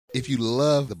If you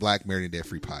love the Black Married and Debt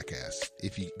Free podcast,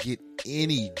 if you get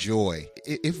any joy,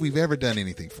 if we've ever done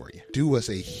anything for you, do us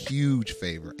a huge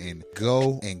favor and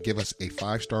go and give us a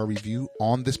 5-star review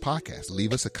on this podcast.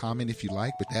 Leave us a comment if you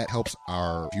like, but that helps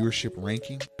our viewership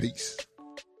ranking. Peace.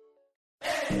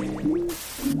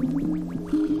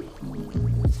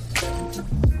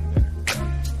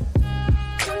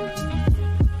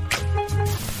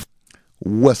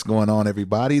 What's going on,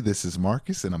 everybody? This is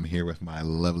Marcus, and I'm here with my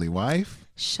lovely wife,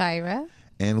 Shira.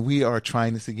 And we are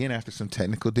trying this again after some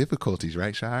technical difficulties,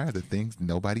 right, Shira? The things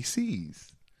nobody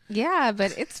sees. Yeah,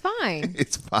 but it's fine.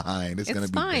 It's fine. It's going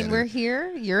to be fine. better. We're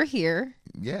here. You're here.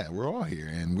 Yeah, we're all here,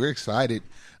 and we're excited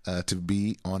to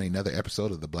be on another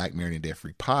episode of the Black Married and Debt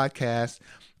Free podcast.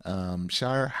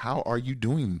 Shira, how are you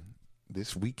doing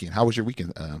this weekend? How was your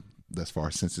weekend thus far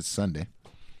since it's Sunday?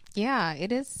 Yeah,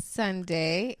 it is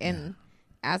Sunday, and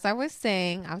as I was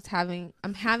saying,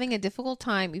 I'm having a difficult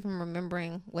time even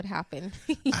remembering what happened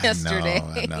yesterday.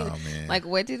 I know, man. Like,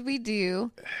 what did we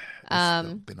do?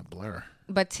 It's been a blur.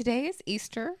 But today is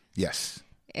Easter. Yes.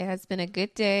 It has been a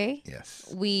good day.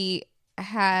 Yes. We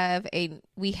had a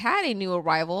new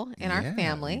arrival in our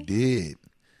family. We did.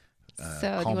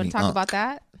 So do you want to talk about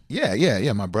that?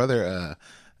 Yeah. My brother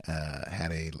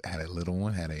had a little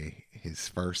one, his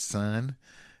first son.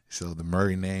 So the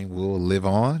Murray name will live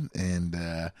on, and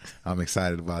I'm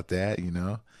excited about that, you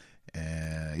know.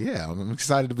 I'm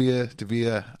excited to be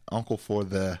a uncle for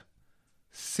the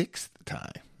 6th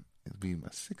time. It'll be my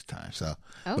 6th time. So,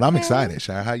 But I'm excited.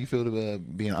 Shire, how you feel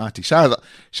about being an auntie?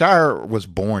 Shire was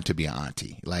born to be an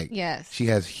auntie. Like, yes, she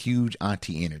has huge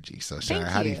auntie energy. So, Shire,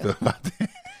 how do you feel about that?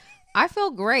 I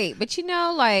feel great, but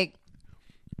like,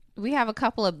 we have a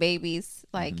couple of babies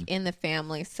in the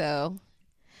family, so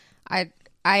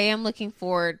I am looking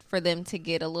forward for them to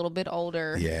get a little bit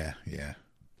older. Yeah.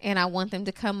 And I want them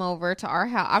to come over to our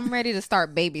house. I'm ready to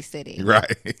start babysitting.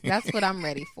 Right. That's what I'm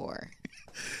ready for.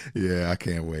 Yeah, I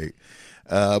can't wait.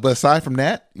 But aside from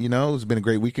that, you know, it's been a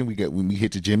great weekend. We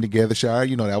hit the gym together, Shire.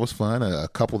 You know, that was fun. A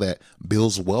couple that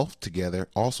builds wealth together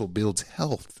also builds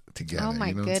health together. Oh,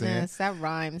 my goodness. That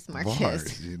rhymes, Marcus.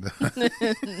 Bars, you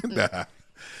know?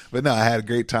 But no, I had a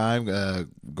great time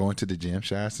going to the gym,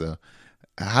 Shire. So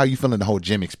how are you feeling the whole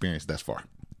gym experience thus far?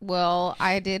 Well,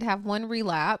 I did have one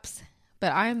relapse,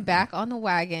 but I'm back on the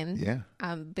wagon. Yeah.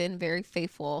 I've been very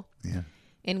faithful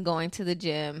in going to the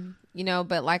gym, you know,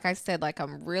 but like I said,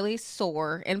 I'm really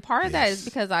sore. And part of that is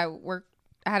because I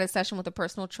had a session with a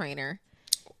personal trainer.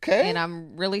 Okay. And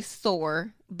I'm really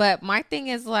sore. But my thing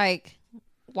is why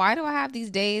do I have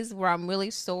these days where I'm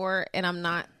really sore and I'm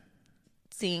not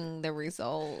seeing the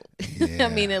result? Yeah. I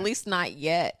mean, at least not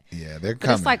yet. Yeah, they're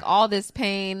coming. It's all this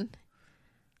pain.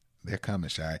 They're coming,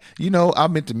 Shire. You know, I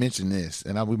meant to mention this,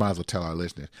 and we might as well tell our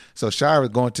listeners. So Shire was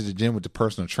going to the gym with the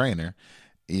personal trainer.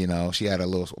 You know, she had a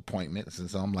little appointment, and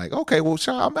so I'm like, okay, well,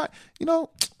 Shire, I'm not, you know,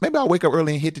 maybe I'll wake up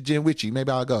early and hit the gym with you.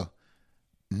 Maybe I'll go.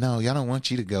 No, y'all don't want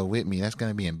you to go with me. That's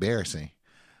going to be embarrassing.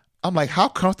 I'm like, how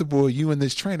comfortable are you and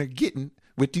this trainer getting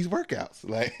with these workouts?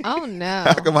 Like, oh no,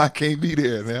 how come I can't be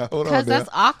there now? Hold on, because that's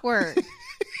awkward.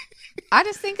 I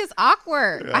just think it's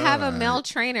awkward. I have a male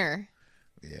trainer.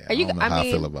 Yeah, I don't know how I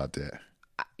feel about that.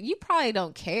 You probably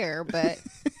don't care, but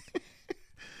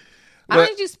I don't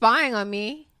need you spying on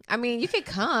me. I mean, you could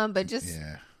come, but just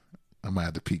I might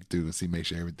have to peek through and see, make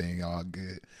sure everything all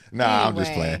good. Nah, I'm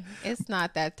just playing. It's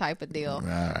not that type of deal. All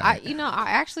right.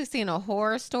 I actually seen a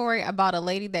horror story about a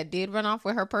lady that did run off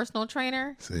with her personal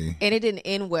trainer. See, and it didn't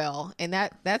end well, and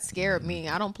that scared me.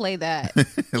 I don't play that.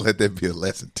 Let that be a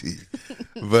lesson to you.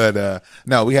 But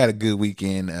no, we had a good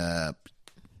weekend.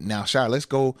 Now, Shire, let's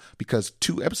go, because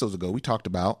 2 episodes ago we talked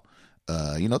about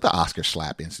the Oscar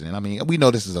slap incident. I mean, we know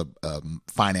this is a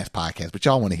finance podcast, but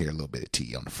y'all want to hear a little bit of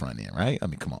tea on the front end, right? I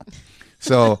mean, come on.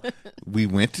 So we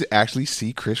went to actually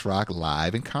see Chris Rock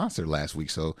live in concert last week.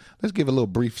 So let's give a little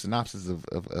brief synopsis of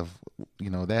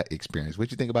that experience. What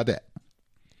do you think about that?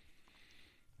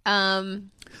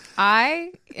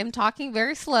 I am talking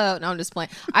very slow. No, I'm just playing.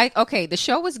 The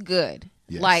show was good.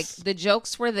 Yes. The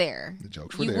jokes were there.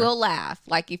 You will laugh.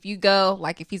 If you go,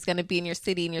 if he's going to be in your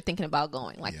city and you're thinking about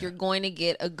going, you're going to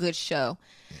get a good show.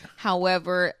 Yeah.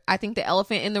 However, I think the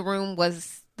elephant in the room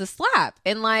was the slap.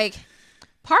 And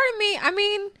part of me, I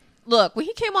mean, look, when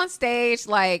he came on stage,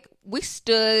 we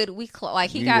stood, we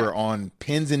were on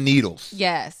pins and needles.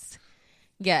 Yes.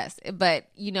 But,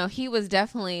 he was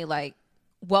definitely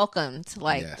welcomed.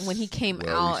 When he came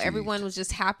out, received. Everyone was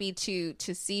just happy to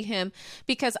see him,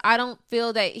 because I don't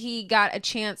feel that he got a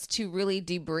chance to really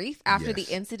debrief after the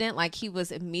incident. He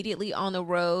was immediately on the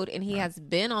road, and he has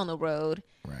been on the road.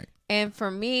 Right. And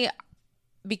for me,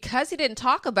 because he didn't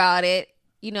talk about it,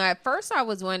 at first I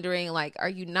was wondering, like, are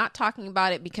you not talking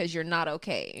about it because you're not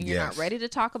okay and you're not ready to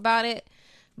talk about it?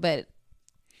 But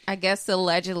I guess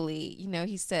allegedly,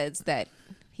 he says that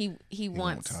he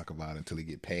won't talk about it until he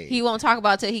get paid. He won't talk about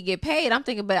it until he get paid. I'm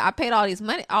thinking, but I paid all this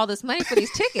money for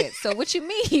these tickets. So what you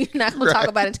mean you're not gonna talk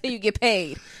about it until you get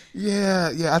paid?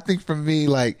 Yeah. I think for me,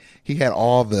 like, he had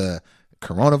all the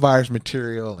coronavirus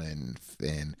material and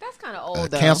that's kind of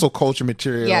old, cancel culture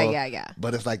material. Yeah.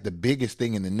 But it's like the biggest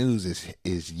thing in the news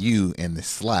is you and the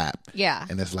slap. Yeah.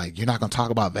 And it's like, you're not gonna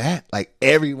talk about that? Like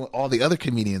all the other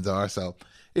comedians are. So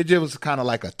it just was kind of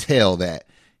like a tell that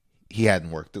he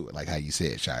hadn't worked through it, like how you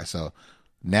said, Shire. So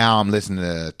now I'm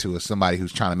listening to somebody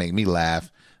who's trying to make me laugh,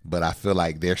 but I feel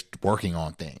like they're working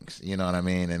on things. You know what I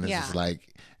mean? And it's just like,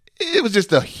 it was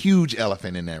just a huge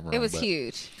elephant in that room. It was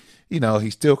huge.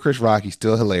 He's still Chris Rock. He's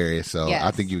still hilarious. So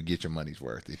I think you would get your money's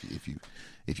worth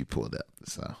if you pulled up.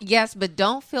 So yes, but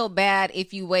don't feel bad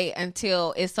if you wait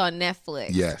until it's on Netflix.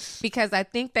 Yes, because I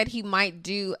think that he might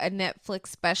do a Netflix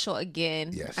special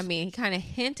again. Yes, I mean, he kind of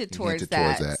hinted towards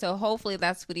that. So hopefully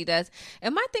that's what he does.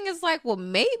 And my thing is like, well,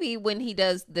 maybe when he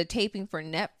does the taping for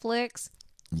Netflix,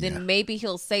 then maybe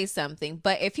he'll say something.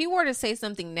 But if he were to say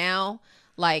something now,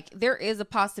 like, there is a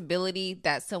possibility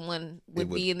that someone would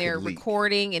be in there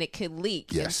recording and it could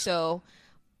leak. Yes. And so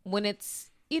when it's,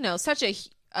 such a,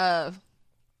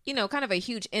 kind of a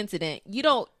huge incident, you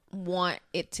don't want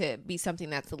it to be something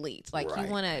that's leaked. Like, you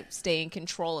want to stay in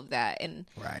control of that. And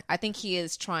I think he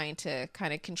is trying to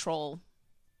kind of control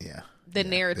the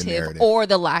narrative or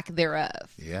the lack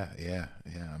thereof. Yeah.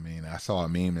 I mean, I saw a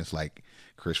meme. It's like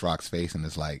Chris Rock's face, and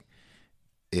it's like,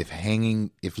 if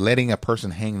letting a person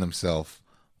hang themselves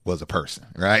was a person,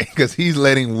 right? Because he's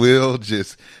letting Will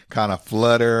just kind of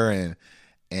flutter and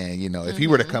if he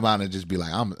were to come out and just be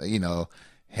like,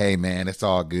 hey man, it's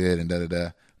all good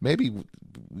and maybe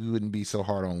we wouldn't be so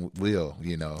hard on Will,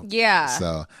 Yeah.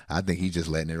 So I think he's just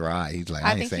letting it ride. He's like,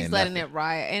 I think he's letting it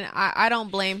ride, and I don't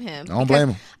blame him. I don't blame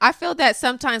him. I feel that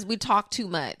sometimes we talk too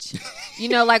much.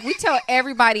 Like, we tell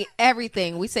everybody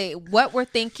everything. We say what we're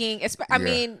thinking. I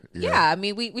mean,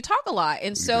 we talk a lot,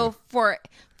 and so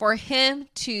for him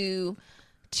to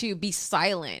be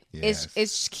silent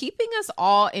is keeping us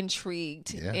all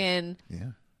intrigued.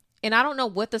 And I don't know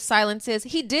what the silence is.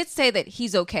 He did say that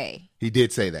he's okay. He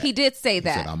did say that. He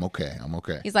said, I'm okay.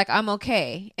 He's like, I'm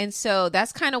okay. And so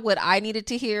that's kind of what I needed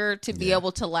to hear to be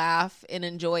able to laugh and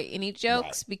enjoy any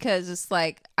jokes, because it's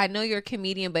like, I know you're a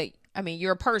comedian, but I mean,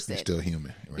 you're a person. You're still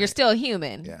human. Right? You're still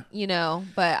human. Yeah.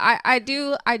 But I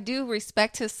do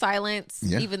respect his silence,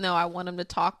 even though I want him to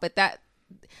talk. But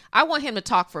I want him to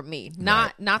talk for me,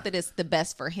 not that it's the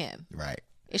best for him. Right.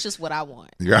 It's just what I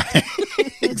want. Right.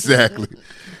 Exactly.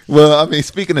 Well, I mean,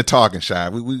 speaking of talking, Shy,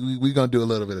 we're going to do a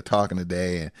little bit of talking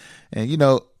today. And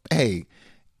hey,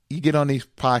 you get on these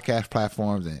podcast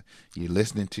platforms and you're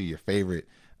listening to your favorite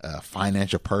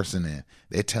financial person, and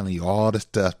they're telling you all the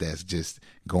stuff that's just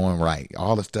going right,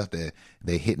 all the stuff that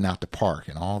they're hitting out the park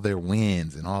and all their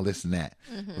wins and all this and that.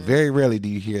 Mm-hmm. Very rarely do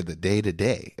you hear the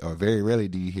day-to-day, or very rarely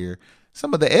do you hear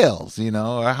some of the L's,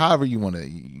 or however you want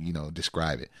to,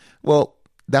 describe it. Well,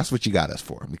 that's what you got us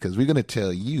for, because we're going to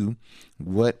tell you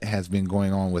what has been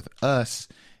going on with us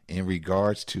in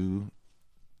regards to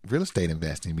real estate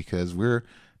investing, because we're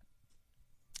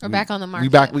back on the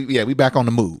market. We back on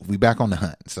the move. We back on the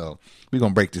hunt. So we're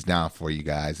going to break this down for you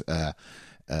guys.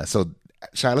 So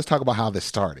Shai, let's talk about how this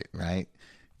started, right?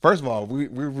 First of all, we're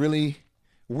really,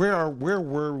 where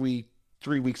were we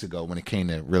 3 weeks ago when it came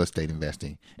to real estate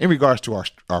investing in regards to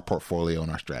our portfolio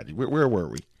and our strategy? Where were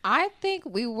we? I think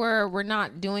we're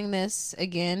not doing this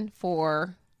again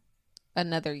for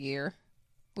another year.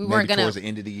 Towards the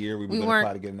end of the year, we were going to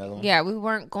try to get another one. Yeah, we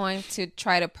weren't going to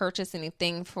try to purchase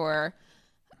anything for,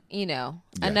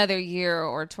 another year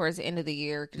or towards the end of the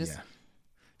year.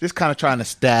 Just kind of trying to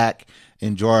stack,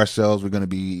 enjoy ourselves. We're going to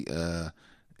be, we're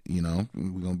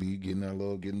going to be getting a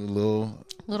little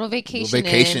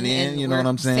vacation in. You know what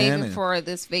I'm saying? Saving for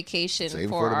this vacation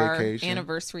for our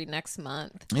anniversary next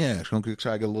month. Yeah, it's going to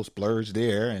try to get a little splurge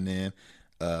there, and then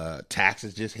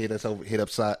taxes just hit us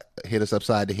upside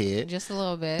the head just a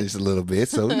little bit.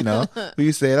 So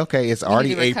we said, okay, it's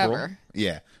already April.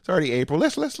 Yeah, it's already April.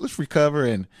 Let's recover,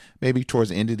 and maybe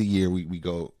towards the end of the year we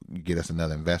go get us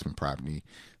another investment property.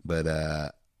 But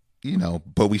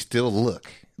but we still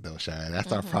look, though, Shai.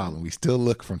 That's our problem. We still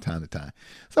look from time to time.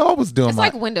 So I was doing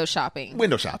like window shopping.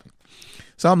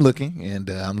 So I'm looking, and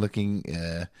I'm looking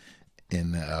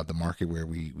in the market where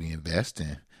we invest,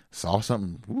 and saw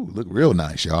something look real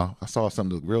nice, y'all. I saw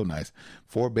something look real nice.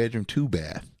 4-bedroom,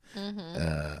 2-bath.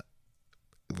 Mm-hmm.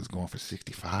 It was going for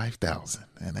 $65,000,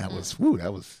 and that was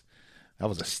That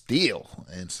was a steal.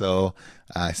 And so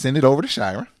I send it over to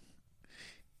Shira.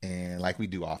 And like we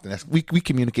do often, we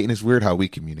communicate, and it's weird how we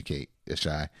communicate,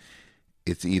 Shy.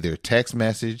 It's either text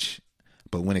message,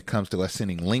 but when it comes to us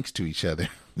sending links to each other,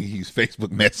 we use Facebook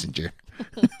Messenger,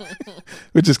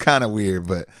 which is kind of weird.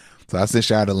 But so I sent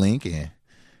Shire the link, and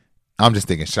I'm just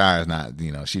thinking Shire's not,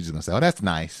 she's just gonna say, "Oh, that's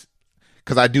nice,"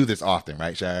 because I do this often,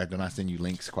 right, Shire? Don't I send you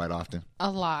links quite often? A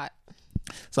lot.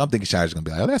 So I'm thinking Shire's gonna be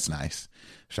like, "Oh, that's nice."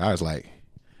 Shire's like,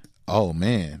 "Oh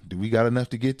man, do we got enough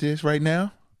to get this right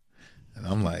now?" And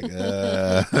I'm like,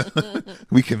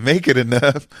 we can make it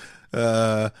enough.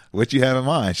 What you have in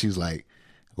mind? She's like,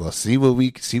 well, see what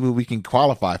we can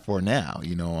qualify for now.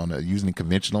 Using a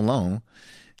conventional loan,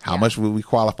 how much will we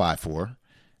qualify for?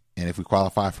 And if we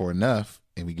qualify for enough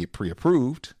and we get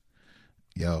pre-approved,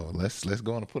 let's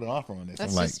go and put an offer on this.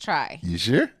 Let's just try. You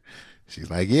sure? She's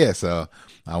like, yeah. So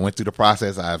I went through the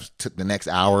process. I took the next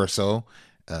hour or so,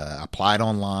 applied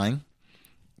online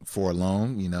for a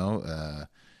loan.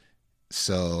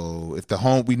 So if the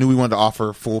home, we knew we wanted to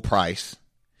offer full price,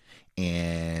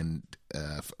 and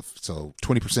so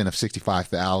 20% of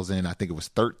 65,000, I think it was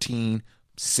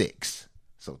 13,600.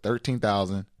 So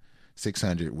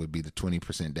 13,600 would be the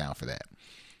 20% down for that.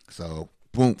 So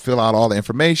boom, fill out all the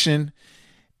information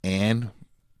and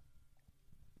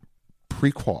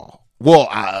pre-qual.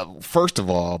 Well, first of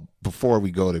all, before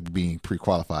we go to being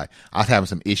pre-qualified, I was having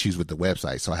some issues with the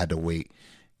website, so I had to wait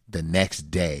the next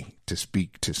day to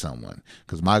speak to someone,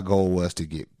 because my goal was to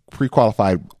get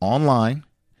pre-qualified online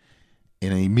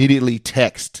and immediately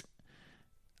text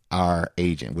our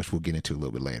agent, which we'll get into a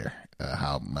little bit later,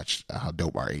 how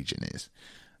dope our agent is.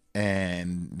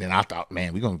 And then I thought,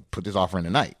 man, we're going to put this offer in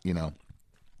tonight,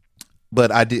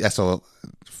 But I did. So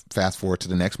fast forward to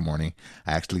the next morning,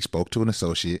 I actually spoke to an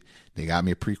associate. They got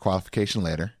me a pre-qualification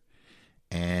letter,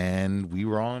 and we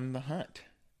were on the hunt.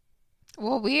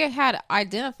 Well, we had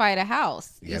identified a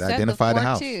house. You had identified a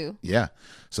house. Too. Yeah.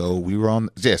 So we were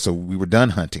so we were done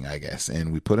hunting, I guess.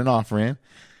 And we put an offer in.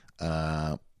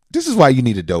 This is why you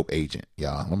need a dope agent,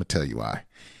 y'all. I'm going to tell you why.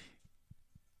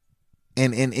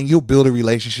 And you'll build a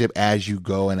relationship as you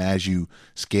go and as you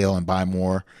scale and buy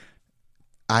more.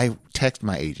 I text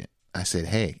my agent. I said,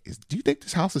 hey, do you think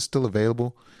this house is still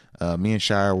available? Me and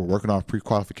Shire were working on a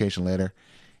pre-qualification letter.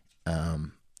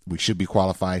 We should be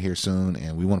qualified here soon,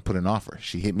 and we want to put an offer.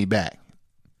 She hit me back.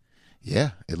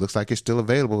 Yeah, it looks like it's still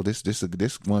available. This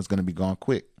one's going to be gone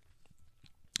quick.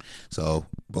 So,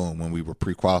 boom, when we were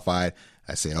pre-qualified,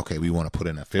 I said, okay, we want to put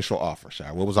an official offer.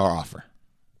 Shire, what was our offer?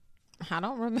 I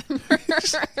don't remember.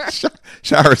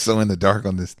 Shire's so in the dark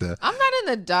on this stuff. I'm not in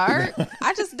the dark.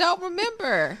 I just don't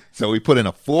remember. So we put in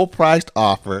a full-priced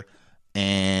offer,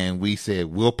 and we said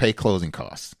we'll pay closing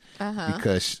costs.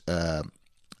 Because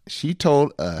she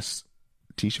told us,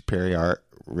 Tisha Perry, our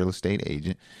real estate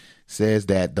agent, says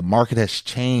that the market has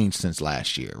changed since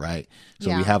last year, right? So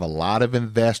we have a lot of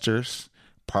investors,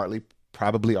 partly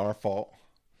probably our fault,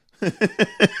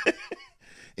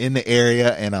 in the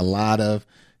area, and a lot of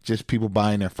just people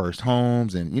buying their first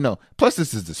homes. And, plus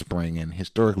this is the spring, and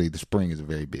historically the spring is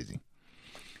very busy.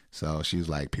 So she was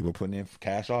like, people putting in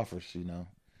cash offers,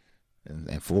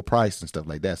 and full price and stuff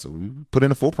like that. So we put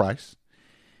in a full price.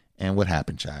 And what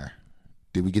happened, Shire?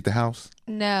 Did we get the house?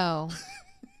 No.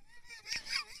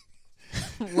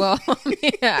 Well,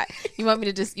 yeah. You want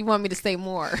me to say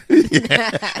more?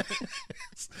 Yeah.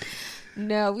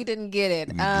 No, we didn't get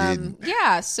it.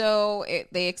 Yeah. So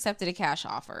they accepted a cash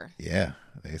offer. Yeah,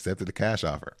 they accepted a cash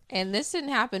offer. And this didn't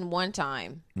happen one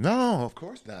time. No, of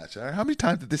course not, Shire. How many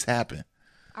times did this happen?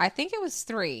 I think it was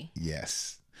 3.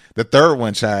 Yes. The third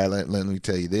one, Shire, let me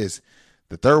tell you this.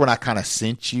 The third one I kind of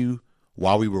sent you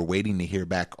while we were waiting to hear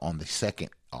back on the second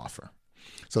offer.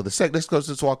 So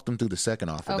let's walk them through the second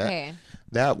offer. Okay.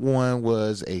 That one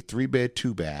was a 3-bed,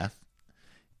 2-bath,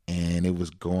 and it was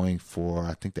going for,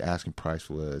 I think the asking price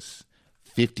was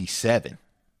 $57.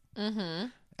 Mm-hmm.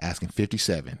 Asking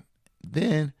 $57.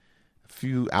 Then a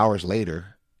few hours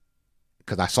later,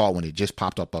 because I saw it when it just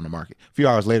popped up on the market. A few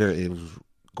hours later, it was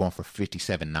going for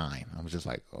 $57.9. I was just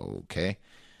like, okay.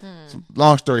 So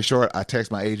long story short, I text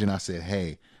my agent. I said,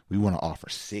 hey, we want to offer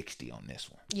 60 on this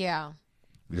one. Yeah.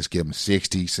 We just give them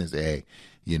 60 since,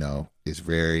 it's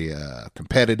very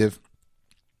competitive.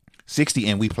 60,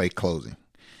 and we play closing.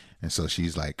 And so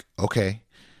she's like, okay.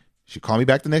 She called me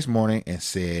back the next morning and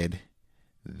said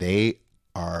they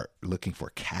are looking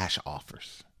for cash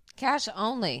offers. Cash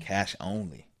only. Cash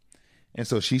only. And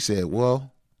so she said,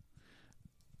 well,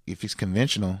 if it's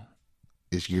conventional,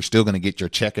 you're still going to get your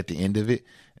check at the end of it.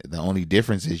 The only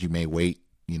difference is you may wait,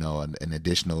 an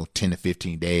additional 10 to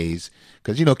 15 days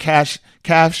because,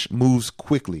 cash moves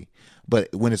quickly.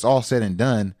 But when it's all said and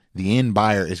done, the end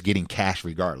buyer is getting cash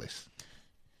regardless.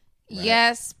 Right?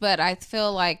 Yes, but I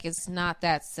feel like it's not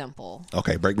that simple.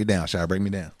 Okay, break me down, Shire. Break me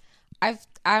down.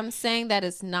 I'm saying that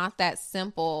it's not that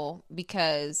simple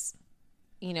because,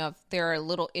 if there are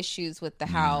little issues with the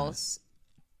house,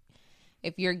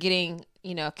 if you're getting,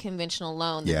 a conventional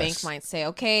loan, the bank might say,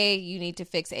 okay, you need to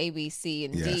fix A, B, C,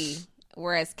 and D.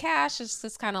 Whereas cash is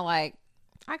just kind of like,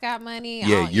 I got money.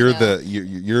 Yeah, you're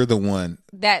the one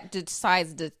that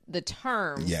decides the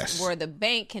terms. Yes. Where the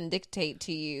bank can dictate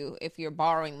to you, if you're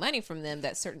borrowing money from them,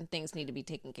 that certain things need to be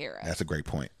taken care of. That's a great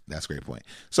point.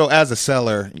 So as a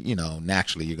seller,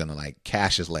 naturally you're gonna like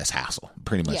cash is less hassle.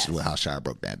 Pretty much how Shire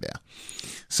broke that down.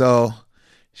 So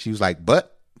she was like,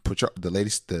 but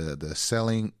the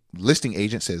selling listing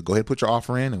agent says, go ahead, put your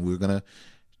offer in, and we're gonna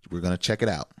check it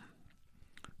out.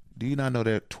 Do you not know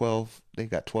they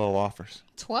got 12 offers?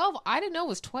 12? I didn't know it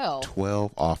was 12.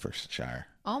 12 offers, Shire.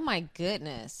 Oh my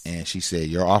goodness. And she said,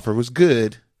 your offer was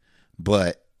good,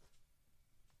 but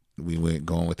we went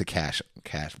going with the cash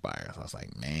buyers. I was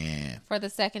like, man. For the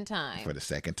second time. I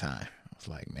was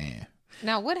like, man.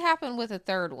 Now, what happened with the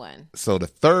third one? So the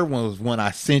third one was one I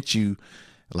sent you,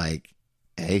 like,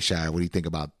 hey, Shire, what do you think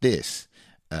about this?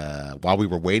 While we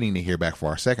were waiting to hear back for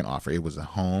our second offer, it was a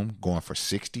home going for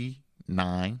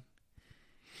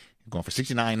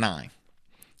 $69,900.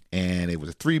 And it was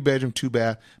a 3-bedroom,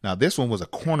 2-bath. Now, this one was a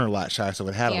corner lot, Shire, so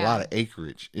it had a lot of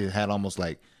acreage. It had almost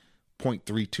like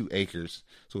 0.32 acres.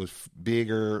 So it was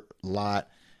bigger lot,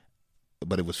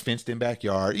 but it was fenced in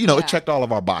backyard. It checked all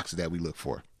of our boxes that we look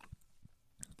for.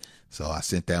 So I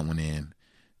sent that one in,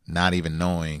 not even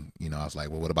knowing, I was like,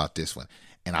 well, what about this one?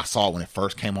 And I saw it when it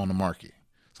first came on the market.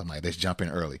 So I'm like, let's jump in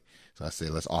early. So I said,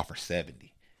 let's offer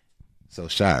 70. So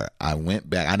Shire, I went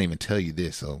back. I didn't even tell you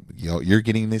this. So you're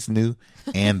getting this new,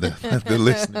 and the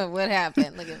listener. What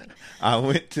happened? Look at me. I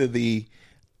went to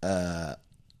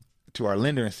to our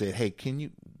lender and said, hey, can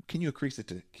you increase us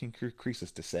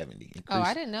to 70?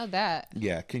 I didn't know that.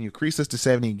 Yeah, can you increase us to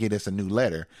 70 and get us a new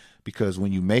letter? Because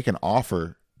when you make an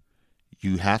offer,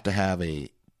 you have to have a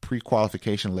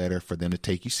pre-qualification letter for them to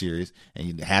take you serious,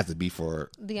 and it has to be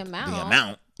for the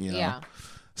amount. Yeah.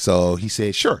 So he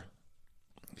said, sure.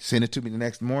 Sent it to me the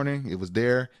next morning. It was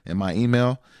there in my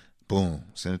email. Boom.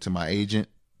 Sent it to my agent.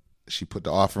 She put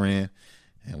the offer in,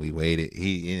 and we waited.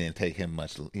 It didn't take him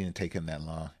much. It didn't take him that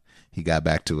long. He got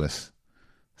back to us.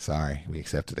 Sorry, we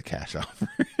accepted the cash offer.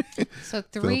 So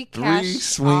three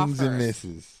swings and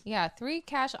misses. Yeah, 3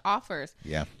 cash offers.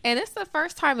 Yeah. And it's the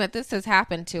first time that this has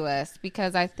happened to us,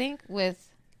 because I think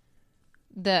with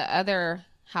the other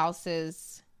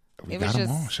houses, we got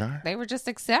them all, Shire. They were just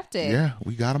accepted. Yeah,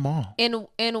 we got them all. In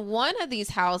one of these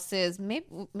houses, maybe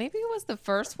it was the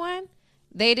first one,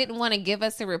 they didn't want to give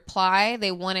us a reply.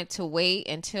 They wanted to wait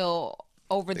until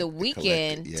over the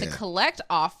weekend to collect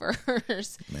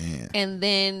offers. Man. And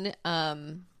then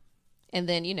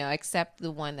accept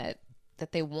the one that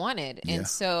they wanted. Yeah. And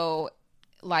so,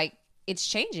 like, it's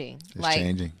changing. It's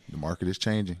changing. The market is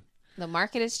changing. The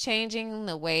market is changing.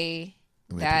 The way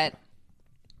that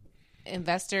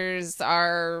investors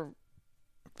are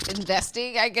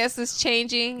investing, I guess, is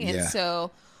changing. And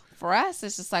so for us,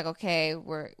 it's just like, okay,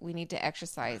 we need to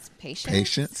exercise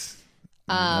patience.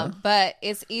 But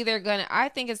it's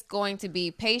I think it's going to be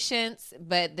patience,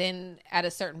 but then at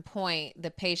a certain point,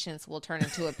 the patience will turn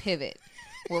into a pivot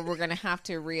where we're going to have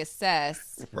to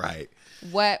reassess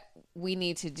what we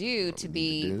need to do to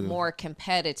be more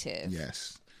competitive.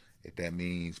 Yes. If that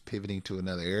means pivoting to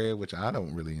another area, which I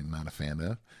don't really am not a fan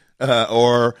of.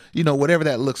 Or, whatever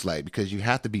that looks like, because you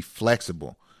have to be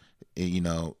flexible,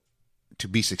 to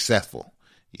be successful,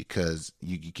 because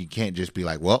you can't just be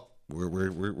like, well,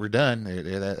 we're done.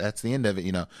 That's the end of it.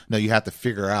 No, you have to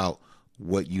figure out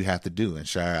what you have to do. And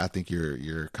Shire, I think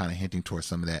you're kind of hinting towards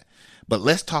some of that, but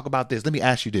let's talk about this. Let me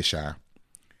ask you this, Shire.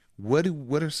 What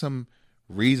are some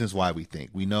reasons why we think?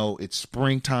 We know it's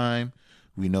springtime.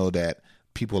 We know that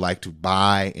people like to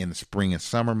buy in the spring and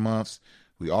summer months.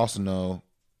 We also know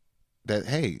that,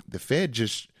 hey, the Fed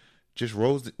just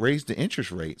raised the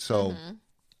interest rate. So,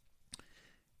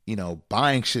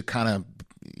 buying should kind of,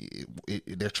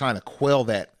 they're trying to quell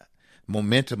that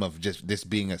momentum of just this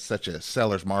being such a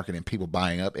seller's market and people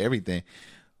buying up everything.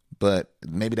 But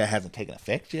maybe that hasn't taken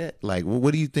effect yet. Like,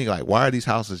 what do you think? Like, why are these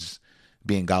houses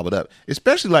being gobbled up?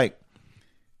 Especially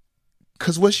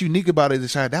because what's unique about it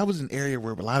is that was an area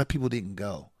where a lot of people didn't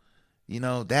go.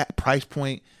 That price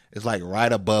point is like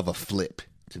right above a flip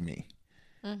to me.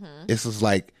 Mm-hmm. It's just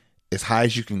like as high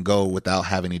as you can go without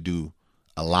having to do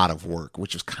a lot of work,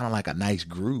 which is kind of like a nice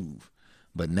groove.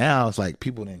 But now it's like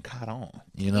people didn't caught on.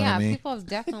 You know what I mean? Yeah, people have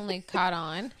definitely caught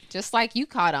on, just like you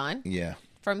caught on. Yeah.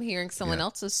 From hearing someone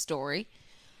else's story.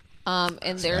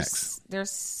 And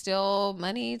there's still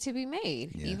money to be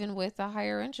made, even with a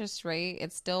higher interest rate.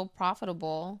 It's still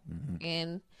profitable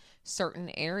in certain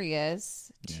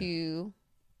areas to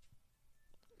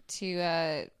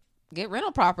get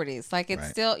rental properties. Like it's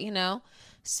still,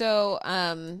 So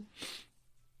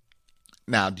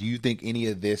now, do you think any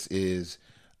of this is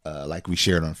like we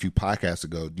shared on a few podcasts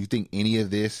ago? Do you think any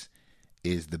of this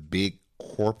is the big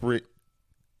corporate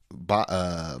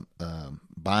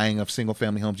buying of single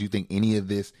family homes? Do you think any of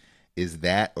this is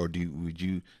that, or would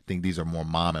you think these are more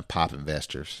mom and pop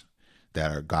investors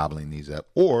that are gobbling these up,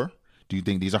 or do you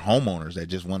think these are homeowners that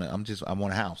just want to? I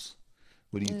want a house.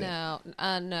 What do you think?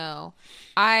 No.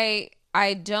 I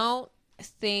don't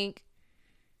think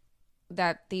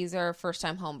that these are first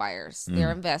time home buyers.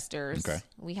 They're investors. Okay.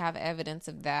 We have evidence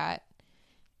of that.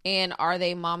 And are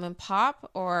they mom and pop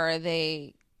or are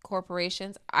they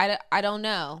corporations? I don't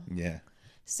know. Yeah.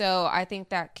 So I think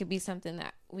that could be something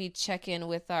that we check in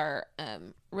with our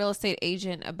real estate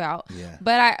agent about. Yeah.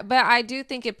 But I do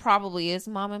think it probably is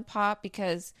mom and pop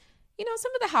because,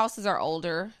 some of the houses are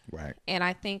older. Right. And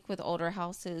I think with older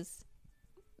houses,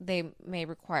 they may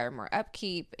require more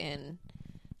upkeep. And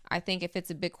I think if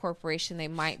it's a big corporation, they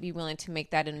might be willing to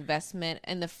make that investment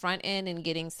in the front end and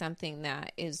getting something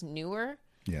that is newer.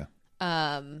 Yeah.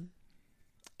 And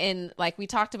like we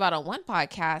talked about on one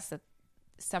podcast, that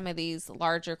some of these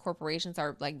larger corporations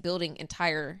are like building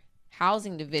entire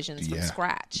housing divisions from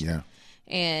scratch. Yeah.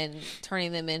 And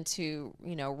turning them into,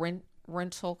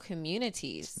 rental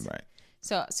communities. Right.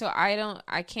 So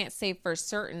I can't say for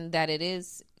certain that it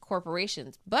is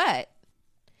corporations, but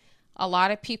a lot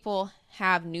of people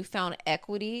have newfound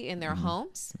equity in their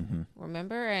homes,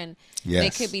 remember? And they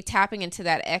could be tapping into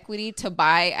that equity to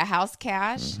buy a house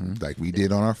cash. Like we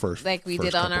did on our first. Like we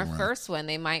did on our first one.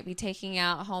 They might be taking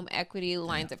out home equity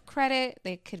lines of credit.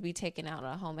 They could be taking out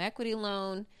a home equity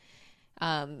loan.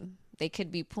 They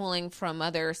could be pulling from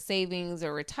other savings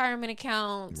or retirement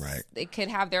accounts. Right. They could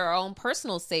have their own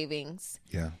personal savings.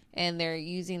 Yeah. And they're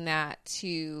using that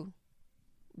to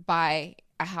buy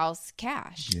a house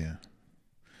cash. Yeah.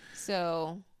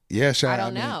 So yeah, Shai, I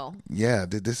don't know. Yeah,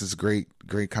 this is great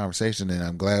conversation, and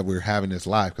I'm glad we're having this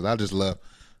live because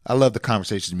I love the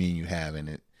conversations me and you have, and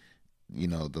it,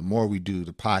 the more we do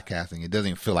the podcasting, it doesn't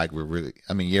even feel like we're really.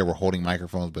 I mean, we're holding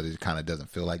microphones, but it kind of doesn't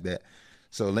feel like that.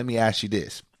 So let me ask you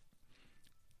this: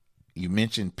 you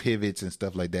mentioned pivots and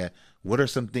stuff like that. What are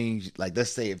some things, like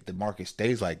let's say if the market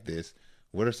stays like this,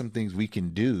 what are some things we can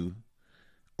do,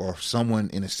 or someone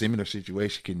in a similar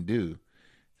situation can do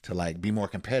to like be more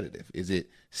competitive? Is it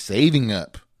saving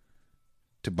up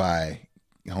to buy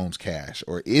homes cash,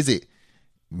 or is it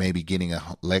maybe getting a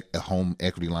home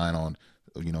equity line on,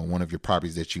 one of your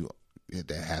properties that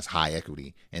has high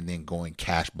equity and then going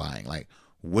cash buying? Like,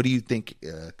 what do you think?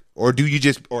 Or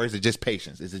is it just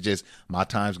patience? Is it just my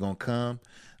time's going to come?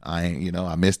 I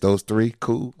missed those three.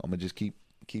 Cool. I'm gonna just keep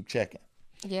checking.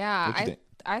 Yeah.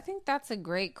 I think that's a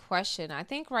great question. I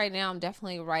think right now I'm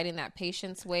definitely riding that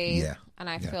patience wave. Yeah. And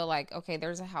I feel like, okay,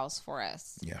 there's a house for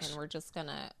us. Yes. And we're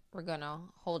gonna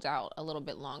hold out a little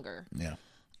bit longer. Yeah.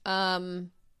 I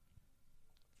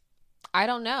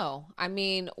don't know. I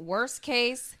mean, worst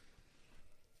case,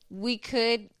 we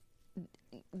could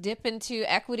dip into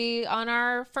equity on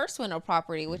our first rental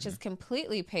property, which is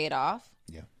completely paid off.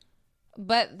 Yeah.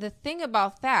 But the thing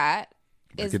about that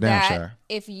is that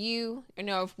if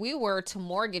if we were to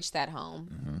mortgage that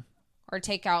home or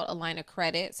take out a line of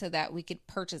credit so that we could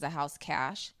purchase a house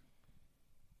cash.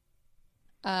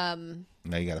 Now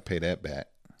you got to pay that back.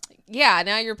 Yeah.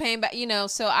 Now you're paying back,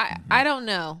 so I don't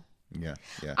know. Yeah.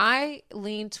 Yeah. I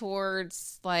lean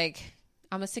towards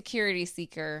I'm a security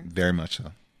seeker. Very much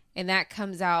so. And that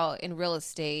comes out in real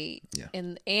estate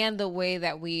and the way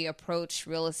that we approach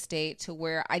real estate, to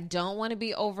where I don't want to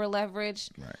be over leveraged.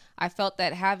 Right. I felt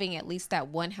that having at least that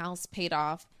one house paid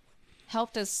off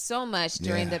helped us so much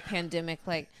during the pandemic.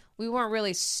 Like, we weren't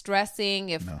really stressing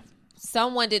if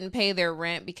someone didn't pay their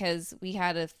rent, because we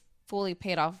had a fully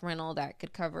paid off rental that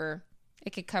could cover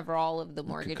all of the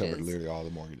mortgages. It could cover literally all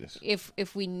the mortgages.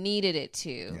 If we needed it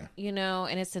to,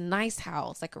 and it's a nice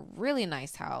house, like a really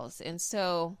nice house. And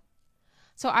so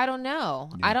I don't know.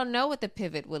 Yeah. I don't know what the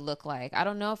pivot would look like. I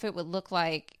don't know if it would look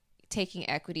like taking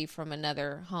equity from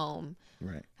another home.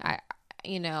 Right. I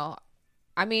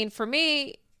mean, for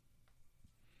me,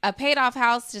 a paid off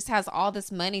house just has all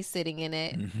this money sitting in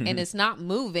it and it's not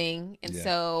moving. And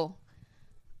so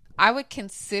I would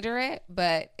consider it,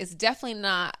 but it's definitely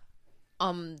not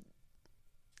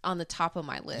on the top of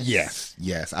my list.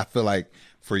 Yes. I feel like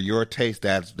for your taste,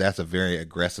 that's a very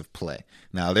aggressive play.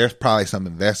 Now, there's probably some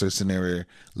investors in there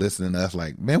listening to us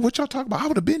like, man, what y'all talking about? I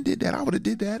would have been did that. I would have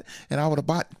did that, and I would have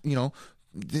bought.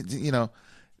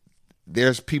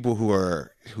 There's people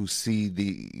who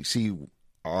see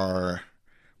our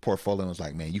portfolio and is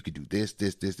like, man, you could do this,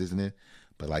 and this.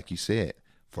 But like you said,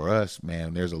 for us,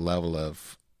 man, there's a level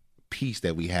of peace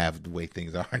that we have the way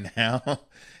things are now.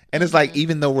 And it's like,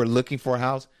 even though we're looking for a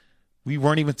house, we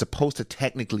weren't even supposed to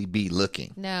technically be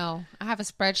looking. No, I have a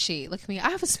spreadsheet. Look at me. I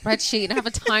have a spreadsheet and I have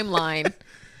a timeline.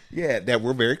 Yeah, that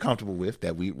we're very comfortable with,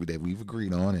 that we've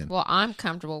agreed on. And well, I'm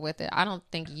comfortable with it. I don't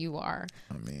think you are.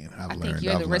 I mean, I think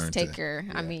you're the risk taker.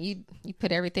 I mean, you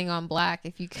put everything on black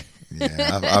if you could.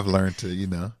 Yeah, I've learned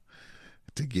to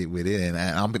to get with it, and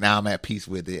I'm at peace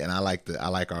with it, and I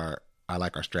like our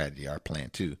strategy, our plan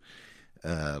too.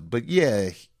 But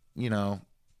yeah, you're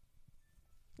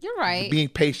right. Being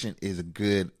patient is a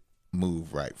good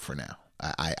move right for now.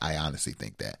 I honestly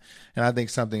think that. And I think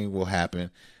something will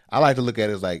happen. I like to look at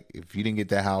it as like, if you didn't get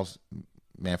that house,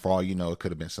 man, for all you know, it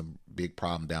could have been some big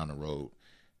problem down the road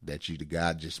that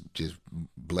God just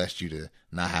blessed you to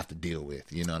not have to deal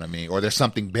with. You know what I mean? Or there's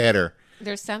something better.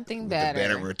 There's something better. A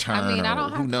better return. I mean,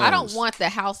 I don't want the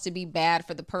house to be bad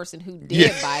for the person who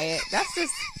did buy it. That's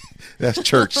just that's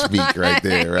church speak right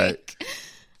there, right?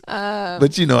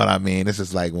 But you know what I mean. This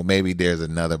is like, well, maybe there's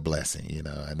another blessing,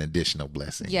 an additional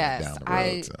blessing. Yes, down the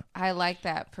road. I like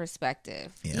that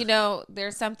perspective. Yeah.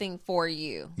 There's something for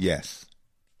you. Yes.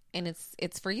 And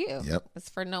it's for you. Yep. It's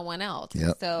for no one else.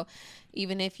 Yep. So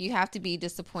even if you have to be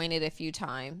disappointed a few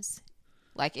times,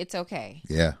 like, it's okay.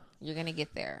 Yeah. You're gonna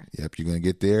get there. Yep, you're gonna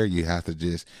get there. You have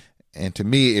to and to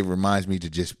me, it reminds me to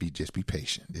just be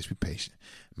patient. Just be patient,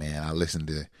 man. I listen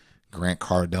to Grant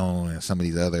Cardone and some of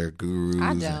these other gurus.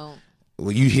 I don't.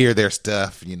 Well, you hear their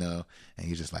stuff, and you're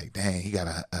just like, dang, he got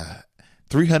a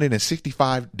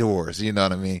 365 doors. You know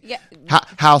what I mean? Yeah.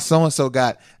 How so and so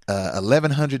got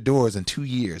 1,100 doors in 2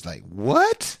 years? Like,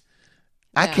 what?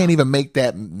 No. I can't even make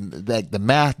that. The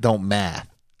math don't math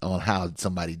on how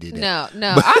somebody did it. No.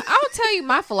 I'll tell you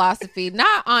my philosophy,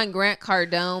 not on Grant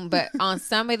Cardone, but on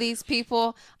some of these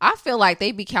people. I feel like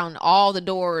they be counting all the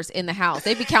doors in the house.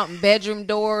 They be counting bedroom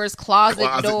doors,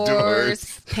 closet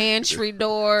doors, pantry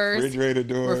doors,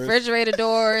 refrigerator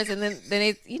doors, and then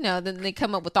they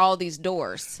come up with all these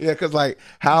doors. Yeah, because like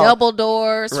how double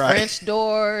doors, right. French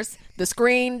doors, the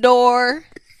screen door.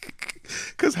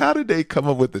 Because how did they come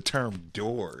up with the term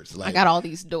doors? Like, I got all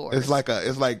these doors. It's like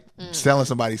selling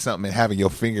somebody something and having your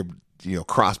finger,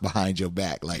 crossed behind your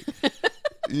back. Like,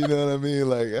 you know what I mean?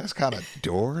 Like, that's kind of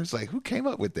doors. Like, who came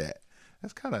up with that?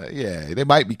 That's kind of, yeah. They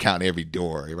might be counting every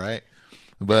door, right?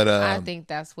 But I think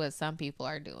that's what some people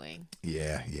are doing.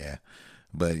 Yeah.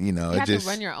 But you have to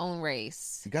run your own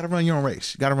race. You got to run your own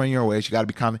race. You got to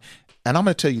be confident. And I'm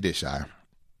going to tell you this, Shire.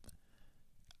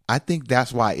 I think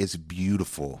that's why it's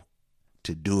beautiful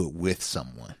to do it with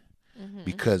someone,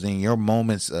 because in your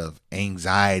moments of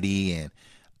anxiety and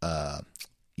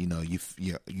you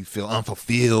feel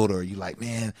unfulfilled, or you like,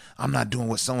 man, I'm not doing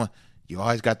what someone. You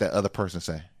always got that other person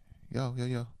say, yo,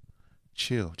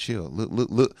 chill.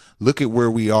 Look at where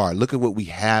we are. Look at what we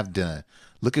have done.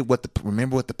 Look at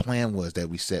remember what the plan was that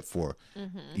we set for.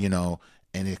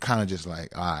 And it kind of just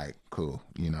like, all right, cool.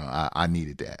 I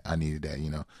needed that.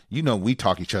 We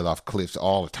talk each other off cliffs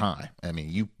all the time. I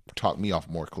mean, you talk me off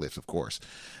more cliffs, of course,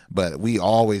 but we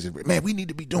always agree, man, we need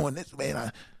to be doing this,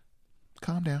 man.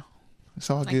 Calm down. It's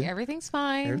all good. Everything's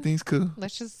fine. Everything's cool.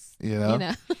 Let's just,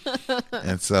 And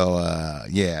so,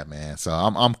 yeah, man. So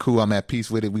I'm cool. I'm at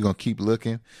peace with it. We're going to keep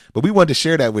looking, but we wanted to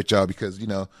share that with y'all because,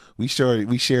 we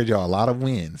shared y'all a lot of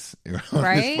wins on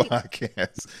right? this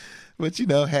podcast, but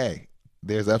hey,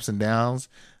 there's ups and downs,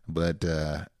 but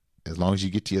as long as you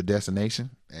get to your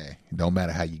destination, it don't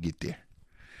matter how you get there.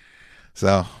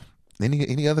 So,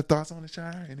 any other thoughts on the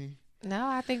Shire? No,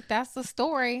 I think that's the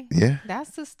story. Yeah,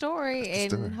 that's the story,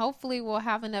 hopefully we'll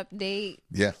have an update.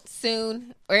 Yeah.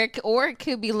 Soon, or it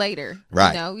could be later.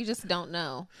 Right. We just don't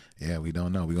know. Yeah, we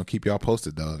don't know. We're gonna keep y'all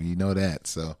posted, though. You know that.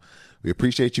 So, we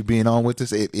appreciate you being on with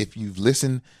us. If you've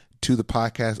listened to the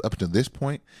podcast up to this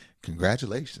point,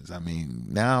 congratulations. I mean,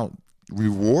 now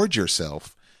reward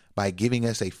yourself by giving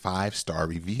us a 5-star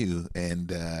review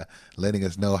and letting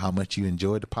us know how much you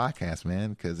enjoyed the podcast, man,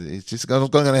 because it's just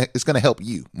gonna help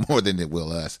you more than it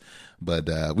will us. But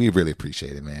we really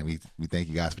appreciate it, man. We thank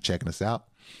you guys for checking us out.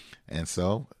 And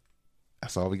so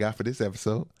that's all we got for this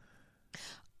episode.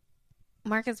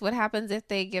 Marcus, what happens if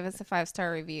they give us a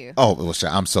 5-star review? Oh, well, sure.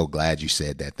 I'm so glad you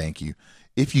said that. Thank you.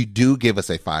 If you do give us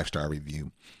a 5-star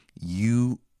review,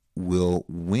 you will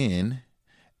win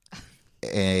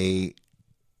a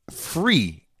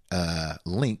free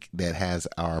link that has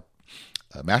our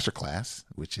masterclass,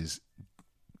 which is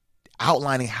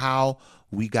outlining how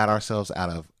we got ourselves out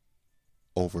of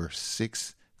over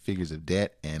 6 figures of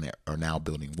debt and are now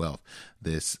building wealth.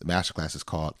 This masterclass is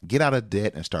called Get Out of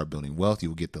Debt and Start Building Wealth. You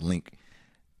will get the link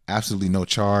absolutely no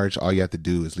charge. All you have to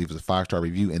do is leave us a 5-star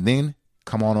review and then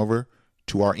come on over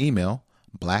to our email,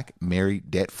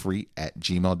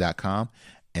 blackmarrieddebtfree@gmail.com,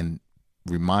 and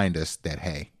remind us that,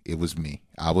 hey, it was me.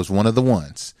 I was one of the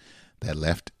ones that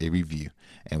left a review,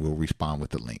 and we'll respond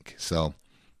with the link. So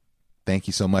thank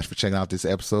you so much for checking out this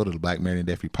episode of the Black Married and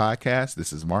Debt Free podcast.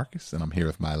 This is Marcus, and I'm here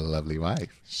with my lovely wife,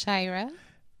 Shira.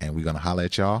 And we're going to holler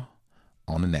at y'all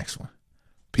on the next one.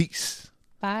 Peace.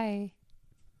 Bye.